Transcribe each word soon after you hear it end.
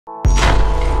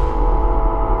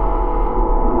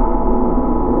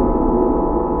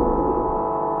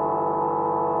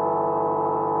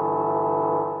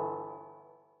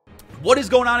What is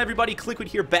going on, everybody? Kliquid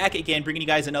here, back again, bringing you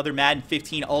guys another Madden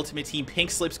 15 Ultimate Team Pink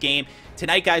Slips game.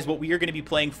 Tonight, guys, what we are going to be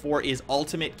playing for is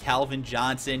Ultimate Calvin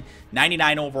Johnson,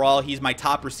 99 overall. He's my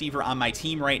top receiver on my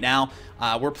team right now.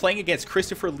 We're playing against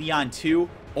Christopher Leon 2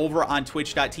 over on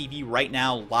twitch.tv right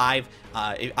now, live.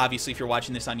 Obviously, if you're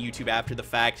watching this on YouTube after the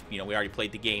fact, you know, we already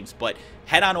played the games, but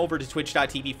head on over to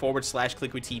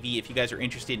twitch.tv/KliquidTV if you guys are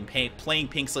interested in playing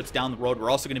Pink Slips down the road. We're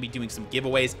also going to be doing some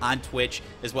giveaways on Twitch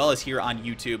as well as here on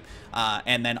YouTube,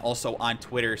 and then also on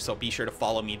Twitter, so be sure to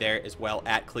follow me there as well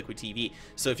at KliquidTV.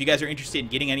 So if you guys are interested in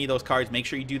getting any of those cards, make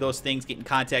sure you do those things, get in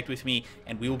contact with me,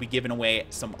 and we will be giving away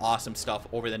some awesome stuff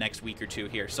over the next week or two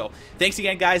here. So thanks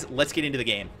again, guys. Let's get into the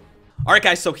game. All right,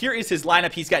 guys, so here is his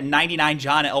lineup. He's got 99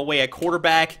 John Elway at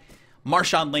quarterback,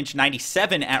 Marshawn Lynch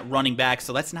 97 at running back,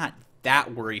 so that's not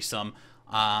that worrisome.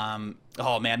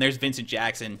 Oh, man, there's Vincent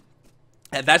Jackson.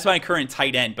 That's my current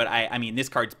tight end, but I mean, this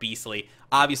card's beastly.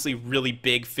 Obviously, really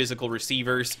big physical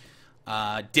receivers.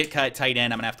 Ditka at tight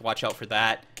end, I'm going to have to watch out for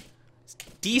that.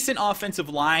 Decent offensive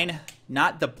line,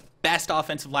 not the best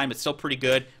offensive line, but still pretty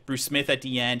good. Bruce Smith at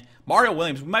the end. Mario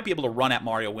Williams, we might be able to run at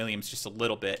Mario Williams just a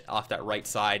little bit off that right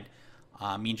side.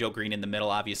 Mean Joe Green in the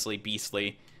middle, obviously,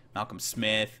 beastly. Malcolm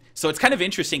Smith. So it's kind of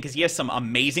interesting because he has some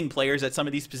amazing players at some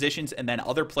of these positions, and then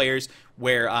other players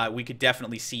where we could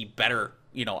definitely see better,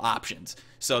 you know, options.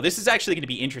 So this is actually going to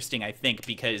be interesting, I think,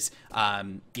 because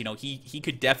you know, he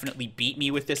could definitely beat me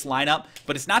with this lineup,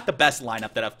 but it's not the best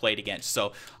lineup that I've played against.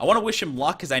 So I want to wish him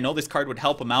luck because I know this card would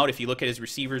help him out. If you look at his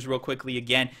receivers real quickly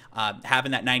again,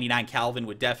 having that 99 Calvin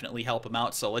would definitely help him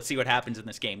out. So let's see what happens in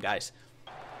this game, guys.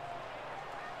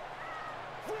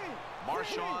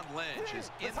 Marshawn Lynch is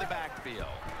in the backfield.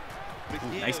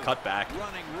 Ooh, nice cutback.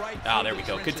 Oh, there we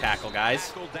go. Good tackle,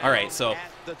 guys. All right, so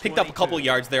picked up a couple of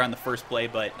yards there on the first play,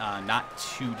 but not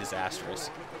too disastrous.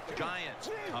 Giants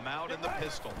come out in the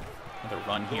pistol. Another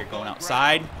run here going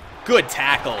outside. Good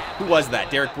tackle. Who was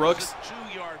that? Derek Brooks?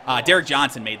 Derek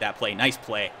Johnson made that play. Nice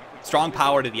play. Strong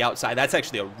power to the outside. That's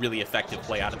actually a really effective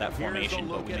play out of that formation,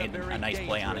 but we made a nice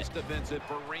play on it.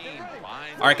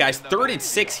 All right, guys, 3rd and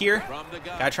 6 here.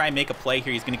 Got to try and make a play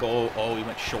here. He's going to go, oh, he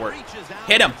went short.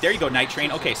 Hit him. There you go, Night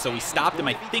Train. Okay, so we stopped him,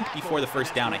 I think, before the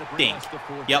first down, I think.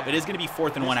 Yep, it is going to be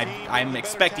 4th and 1. I'm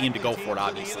expecting him to go for it,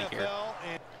 obviously, here.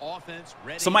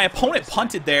 So my opponent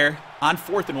punted there on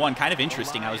 4th and 1. Kind of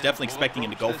interesting. I was definitely expecting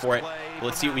him to go for it. But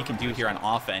let's see what we can do here on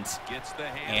offense.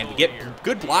 And we get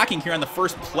good blocking here on the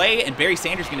first play, and Barry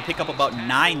Sanders is going to pick up about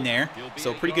 9 there.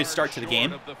 So pretty good start to the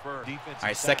game. All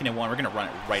right, 2nd and 1. We're going to run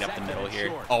it right up the middle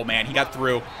here. Oh, man, he got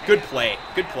through. Good play.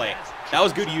 Good play. That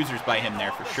was good users by him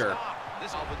there for sure.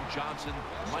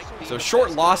 So short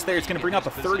loss there. It's going to bring up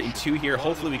a 3rd and 2 here.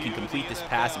 Hopefully we can complete this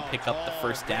pass and pick up the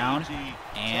first down.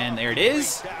 And there it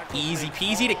is. Easy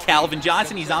peasy to Calvin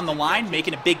Johnson. He's on the line,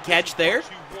 making a big catch there. See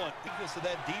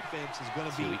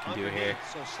what we can do here.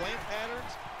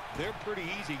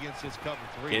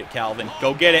 Get it, Calvin.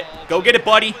 Go get it. Go get it,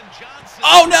 buddy.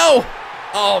 Oh, no.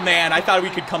 Oh, man. I thought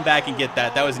we could come back and get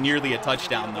that. That was nearly a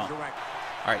touchdown, though.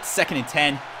 All right, 2nd and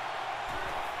 10.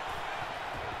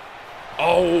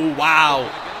 Oh,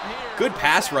 wow. Good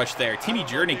pass rush there. Timmy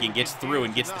Jernigan gets through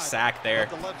and gets the sack there.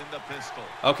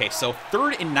 Okay, so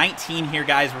 3rd and 19 here,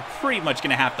 guys. We're pretty much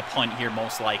going to have to punt here,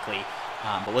 most likely.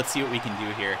 But let's see what we can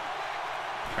do here.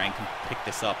 Try and pick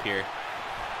this up here.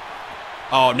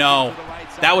 Oh, no.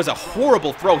 That was a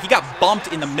horrible throw. He got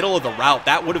bumped in the middle of the route.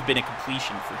 That would have been a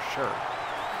completion for sure.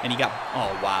 And he got...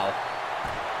 Oh, wow.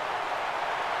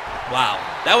 Wow,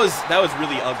 that was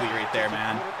really ugly right there,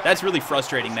 man. That's really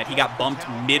frustrating that he got bumped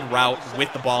mid-route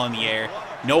with the ball in the air.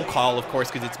 No call, of course,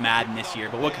 because it's Madden this year,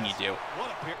 but what can you do?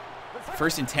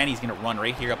 1st and 10, he's going to run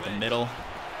right here up the middle.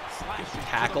 Good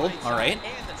tackle, all right.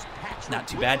 Not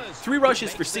too bad. 3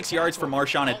 rushes for 6 yards for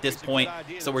Marshawn at this point,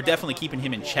 so we're definitely keeping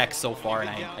him in check so far, and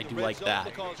I do like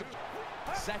that.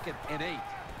 2nd and 8.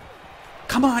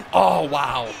 Come on. Oh,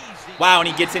 wow. Wow, and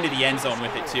he gets into the end zone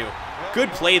with it, too. Good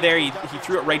play there. He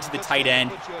threw it right to the tight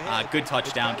end. Good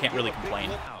touchdown. Can't really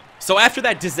complain. So after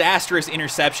that disastrous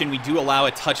interception, we do allow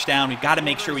a touchdown. We've got to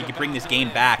make sure we can bring this game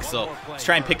back. So let's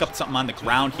try and pick up something on the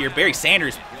ground here. Barry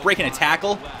Sanders breaking a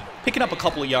tackle. Picking up a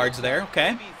couple of yards there.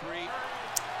 Okay.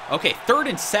 Okay, 3rd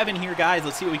and 7 here, guys.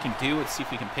 Let's see what we can do. Let's see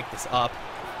if we can pick this up.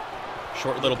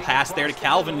 Short little pass there to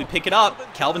Calvin. We pick it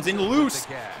up. Calvin's in loose.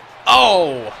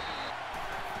 Oh!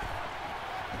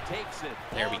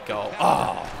 There we go.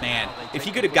 Oh, man. If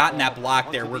he could have gotten that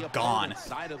block there, we're gone.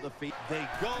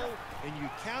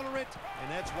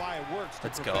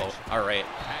 Let's go. All right.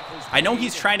 I know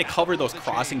he's trying to cover those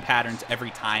crossing patterns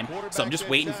every time, so I'm just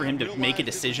waiting for him to make a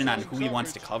decision on who he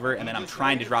wants to cover, and then I'm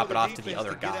trying to drop it off to the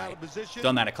other guy.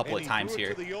 Done that a couple of times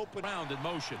here.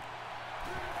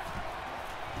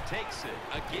 Takes it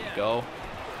again. Go.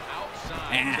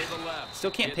 Outside to the left.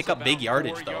 Still can't It's pick up big about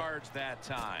yardage, 4 though. yards that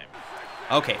time.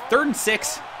 Okay, 3rd and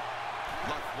 6.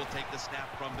 Luck will take the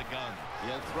snap from the gun.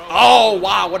 He'll throw Oh,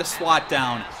 wow, what a swat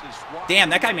down. Damn,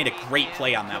 that guy made a great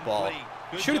play on that ball.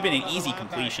 Should have been an easy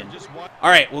completion. All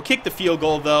right, we'll kick the field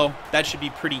goal, though. That should be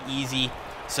pretty easy.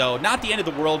 So not the end of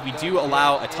the world. We do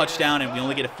allow a touchdown, and we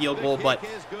only get a field goal. But,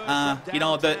 you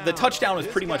know, the touchdown was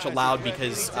pretty much allowed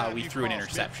because we threw an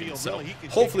interception. So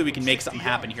hopefully we can make something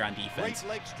happen here on defense.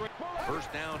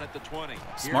 First down at the 20.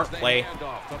 Smart play.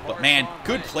 But, man,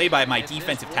 good play by my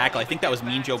defensive tackle. I think that was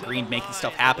Mean Joe Green making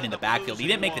stuff happen in the backfield. He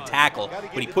didn't make the tackle,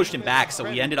 but he pushed him back, so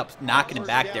we ended up knocking him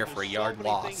back there for a yard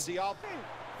loss.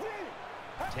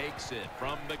 Takes it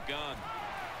from the gun.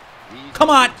 Come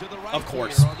on. Of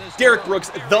course. Derek Brooks,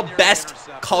 the best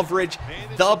coverage,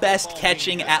 the best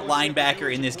catching at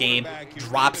linebacker in this game,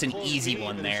 drops an easy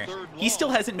one there. He still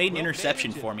hasn't made an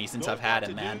interception for me since I've had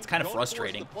him, man. It's kind of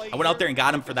frustrating. I went out there and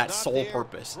got him for that sole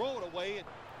purpose.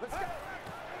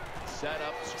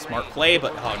 Smart play,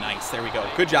 but oh, nice. There we go.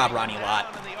 Good job, Ronnie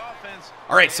Lott.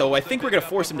 All right, so I think we're going to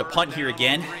force him to punt here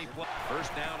again.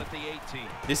 First down at the 18.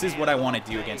 This is what I want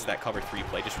to do against that cover 3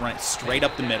 play. Just run it straight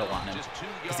up the middle on him.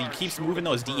 Because he keeps moving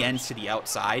those DNs to the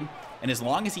outside. And as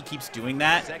long as he keeps doing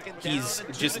that, he's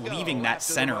just leaving that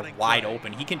center wide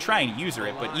open. He can try and user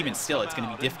it, but even still, it's going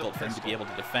to be difficult for him to be able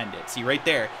to defend it. See, right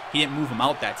there, he didn't move him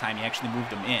out that time. He actually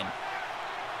moved him in.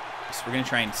 So we're going to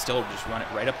try and still just run it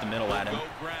right up the middle at him.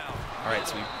 All right,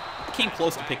 so we came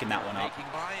close to picking that one up.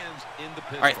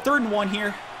 All right, 3rd and 1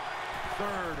 here.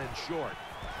 3rd and short.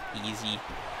 Easy.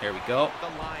 There we go. The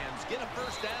Lions get a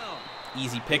first down.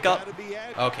 Easy pickup.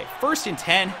 Okay, 1st and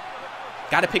 10.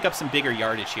 Got to pick up some bigger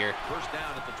yardage here. First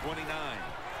down at the 29.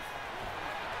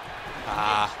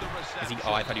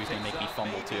 Oh, I thought he was going to make me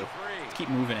fumble too. Let's keep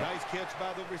moving it. Nice catch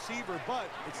by the receiver, but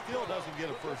it still doesn't get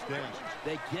a first down.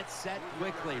 They get set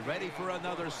quickly, ready for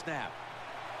another snap.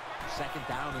 2nd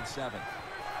down and 7.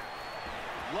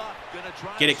 Luck gonna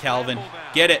try Get it, Calvin.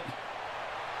 Get it.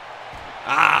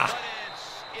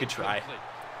 Good try.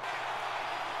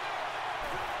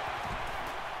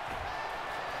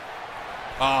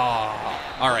 Oh,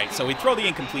 all right. So we throw the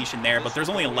incompletion there, but there's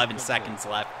only 11 seconds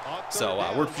left. So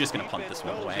we're just going to punt this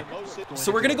one away.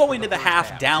 So we're going to go into the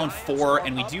half down 4,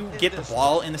 and we do get the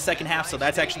ball in the second half, so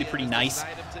that's actually pretty nice.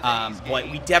 But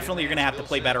we definitely are going to have to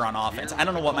play better on offense. I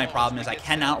don't know what my problem is. I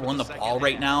cannot run the ball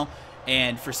right now,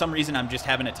 and for some reason I'm just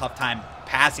having a tough time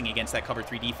passing against that cover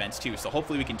 3 defense too. So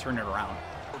hopefully we can turn it around.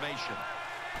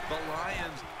 The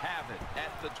Lions have it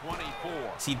at the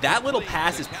 24. See, that little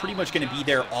pass is pretty much going to be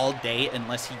there all day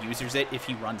unless he uses it if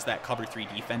he runs that cover 3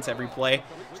 defense every play.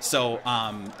 So,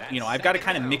 you know, I've got to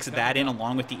kind of mix that in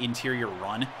along with the interior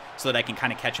run so that I can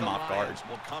kind of catch him off guard.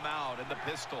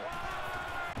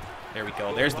 There we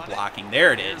go. There's the blocking.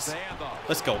 There it is.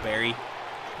 Let's go, Barry.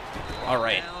 All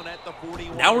right.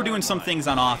 Now we're doing some things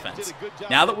on offense.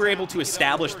 Now that we're able to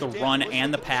establish the run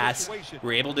and the pass,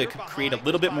 we're able to create a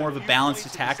little bit more of a balanced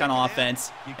attack on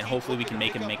offense, and hopefully we can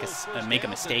make him make a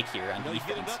mistake here on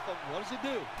defense.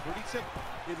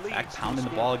 Back pounding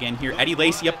the ball again here. Eddie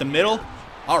Lacy up the middle.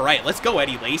 All right, let's go,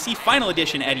 Eddie Lacy. Final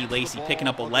edition Eddie Lacy, picking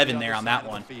up 11 there on that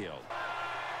one.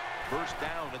 First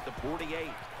down at the 48.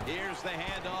 Here's the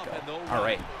handoff. All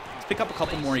right, let's pick up a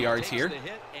couple more yards here.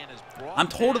 I'm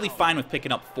totally fine with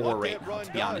picking up 4 right now,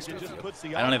 to be honest with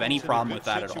you. I don't have any problem with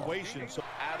that at all. Out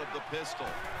of the pistol.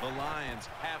 The Lions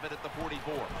have it at the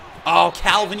 44. Oh,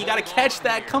 Calvin, you got to catch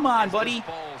that. Come on, buddy.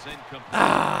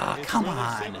 Come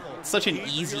on. Such an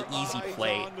easy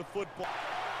play.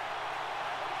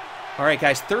 All right,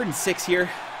 guys, 3rd and 6 here.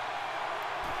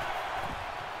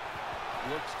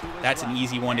 That's an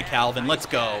easy one to Calvin. Let's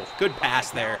go. Good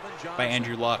pass there by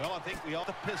Andrew Luck.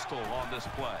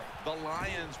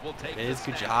 It is.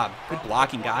 Good job. Good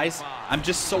blocking, guys. I'm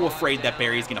just so afraid that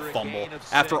Barry's going to fumble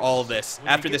after all this.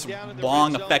 After this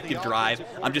long, effective drive,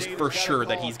 I'm just for sure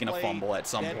that he's going to fumble at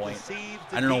some point.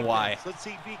 I don't know why. Let's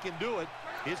see if he can do it.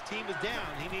 His team is down.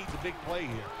 He needs a big play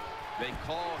here.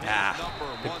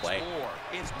 Good play.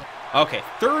 Okay,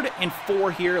 3rd and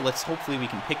 4 here. Let's hopefully we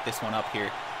can pick this one up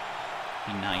here.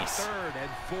 Be nice. 3rd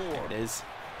and 4. There it is.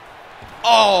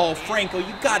 Oh, Franco,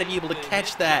 you got to be able to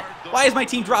catch that. Why is my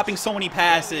team dropping so many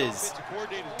passes?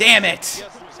 Damn it.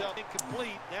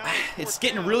 It's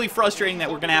getting really frustrating that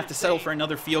we're going to have to settle for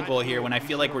another field goal here when I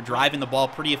feel like we're driving the ball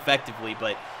pretty effectively,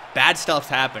 but bad stuff's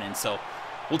happening. So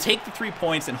we'll take the 3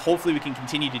 points, and hopefully we can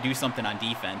continue to do something on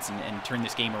defense and turn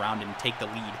this game around and take the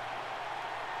lead.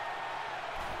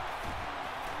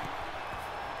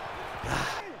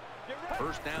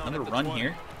 Another run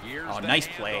here. Oh, nice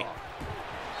play.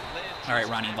 All right,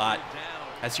 Ronnie Lott.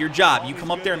 That's your job. You come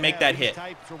up there and make that hit.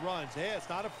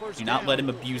 Do not let him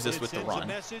abuse us with the run.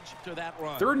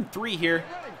 3rd and 3 here.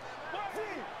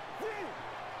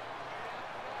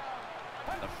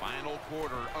 The final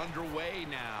quarter underway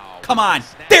now. Come on.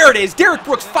 There it is. Derek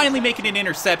Brooks finally making an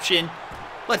interception.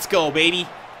 Let's go, baby.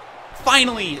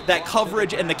 Finally, that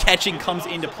coverage and the catching comes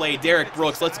into play. Derek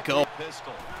Brooks, let's go.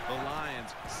 The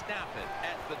Lions snap it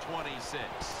at the 26.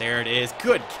 There it is.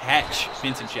 Good catch,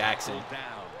 Vincent Jackson.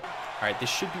 All right, this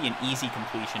should be an easy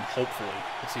completion, hopefully.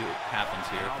 Let's see what happens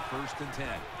here. Now 1st and 10.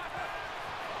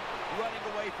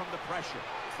 Running away from the pressure.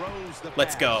 Throws the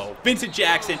Let's pass. go. Vincent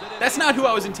Jackson. That's not who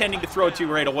I was intending to throw to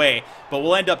right away, but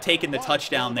we'll end up taking the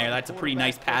touchdown there. That's a pretty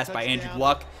nice pass by Andrew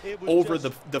Luck over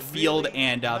the field,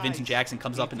 and Vincent Jackson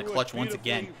comes up in the clutch once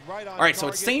again. All right, so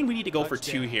it's saying we need to go for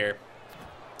 2 here.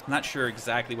 I'm not sure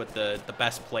exactly what the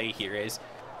best play here is.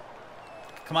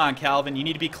 Come on, Calvin. You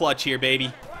need to be clutch here,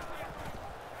 baby.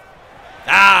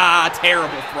 Ah,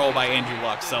 terrible throw by Andrew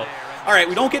Luck. So, all right,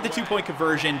 we don't get the 2-point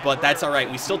conversion, but that's all right.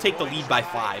 We still take the lead by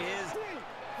 5.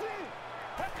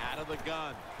 Out of the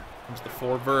gun. Comes the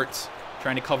 4 verts,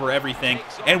 trying to cover everything.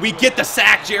 And we get the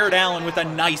sack, Jared Allen, with a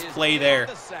nice play there.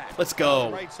 Let's go.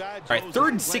 All right, 3rd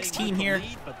and 16 here.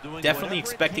 Definitely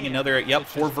expecting another,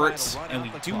 4 verts. And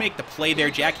we do make the play there.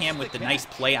 Jack Ham with the nice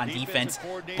play on defense.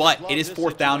 But it is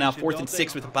 4th down now, 4th and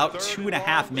 6 with about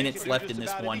 2.5 minutes left in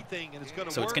this one.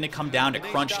 So it's going to come down to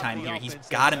crunch time here. He's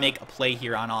got to make a play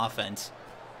here on offense.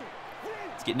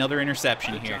 Let's get another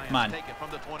interception here. Come on.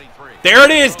 There it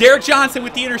is. Derek Johnson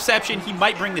with the interception. He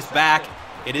might bring this back.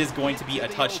 It is going to be a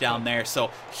touchdown there.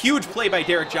 So huge play by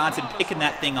Derek Johnson, picking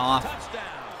that thing off.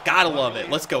 Gotta love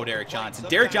it. Let's go, Derek Johnson.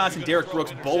 Derek Johnson, Derek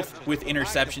Brooks, both with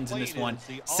interceptions in this one,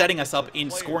 setting us up in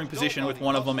scoring position with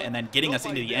one of them and then getting us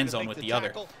into the end zone with the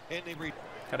other.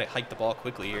 Gotta hike the ball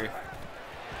quickly here.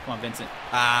 Come on, Vincent.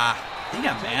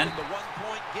 Damn, man.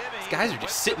 These guys are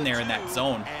just sitting there in that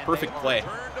zone. Perfect play.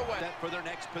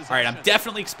 All right, I'm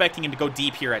definitely expecting him to go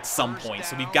deep here at some point,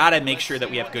 so we've got to make sure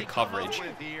that we have good coverage.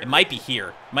 It might be here.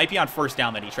 It might be on 1st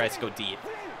down that he tries to go deep.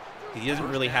 He hasn't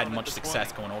really had much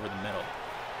success going over the middle.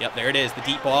 Yep, there it is, the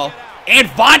deep ball. And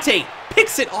Vontae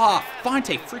picks it off.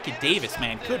 Vontae freaking Davis,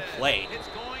 man. Good play.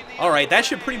 All right, that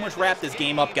should pretty much wrap this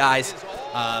game up, guys.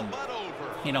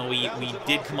 You know, we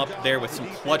did come up there with some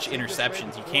clutch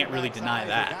interceptions. You can't really deny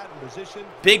that.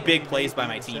 Big plays by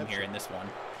my team here in this one.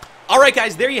 All right,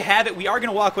 guys, there you have it. We are going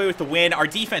to walk away with the win. Our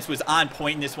defense was on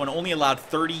point in this one, only allowed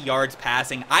 30 yards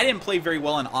passing. I didn't play very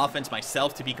well on offense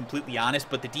myself, to be completely honest,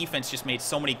 but the defense just made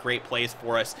so many great plays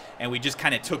for us, and we just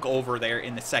kind of took over there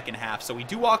in the second half. So we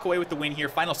do walk away with the win here.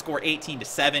 Final score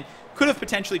 18-7. Could have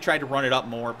potentially tried to run it up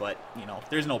more, but, you know,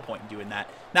 there's no point in doing that.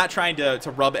 Not trying to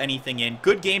rub anything in.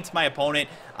 Good game to my opponent.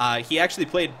 He actually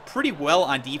played pretty well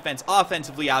on defense.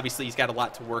 Offensively, obviously, he's got a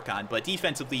lot to work on, but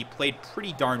defensively, he played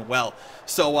pretty darn well.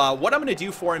 So what I'm going to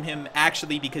do for him,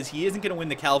 actually, because he isn't going to win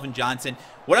the Calvin Johnson,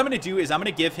 what I'm going to do is I'm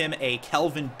going to give him a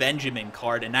Kelvin Benjamin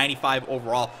card, a 95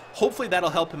 overall. Hopefully, that'll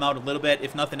help him out a little bit.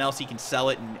 If nothing else, he can sell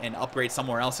it and upgrade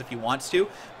somewhere else if he wants to.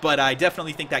 But I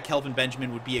definitely think that Kelvin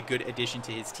Benjamin would be a good addition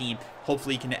to his team.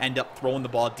 Hopefully, he can end up throwing the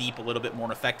ball deep a little bit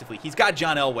more effectively. He's got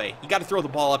John Elway. You got to throw the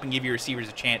ball up and give your receivers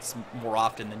a chance more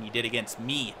often than you did against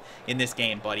me in this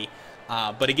game, buddy.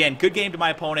 But again, good game to my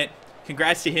opponent.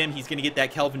 Congrats to him. He's going to get that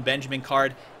Kelvin Benjamin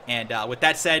card. And with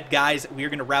that said, guys, we are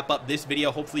going to wrap up this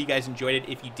video. Hopefully you guys enjoyed it.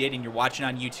 If you did and you're watching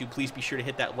on YouTube, please be sure to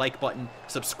hit that like button.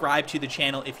 Subscribe to the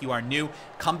channel if you are new.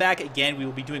 Come back again. We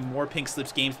will be doing more Pink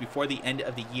Slips games before the end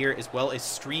of the year, as well as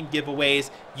stream giveaways,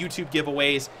 YouTube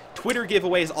giveaways, Twitter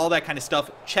giveaways, all that kind of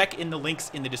stuff. Check in the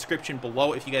links in the description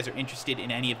below if you guys are interested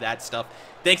in any of that stuff.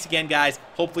 Thanks again, guys.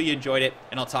 Hopefully you enjoyed it,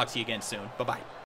 and I'll talk to you again soon. Bye-bye.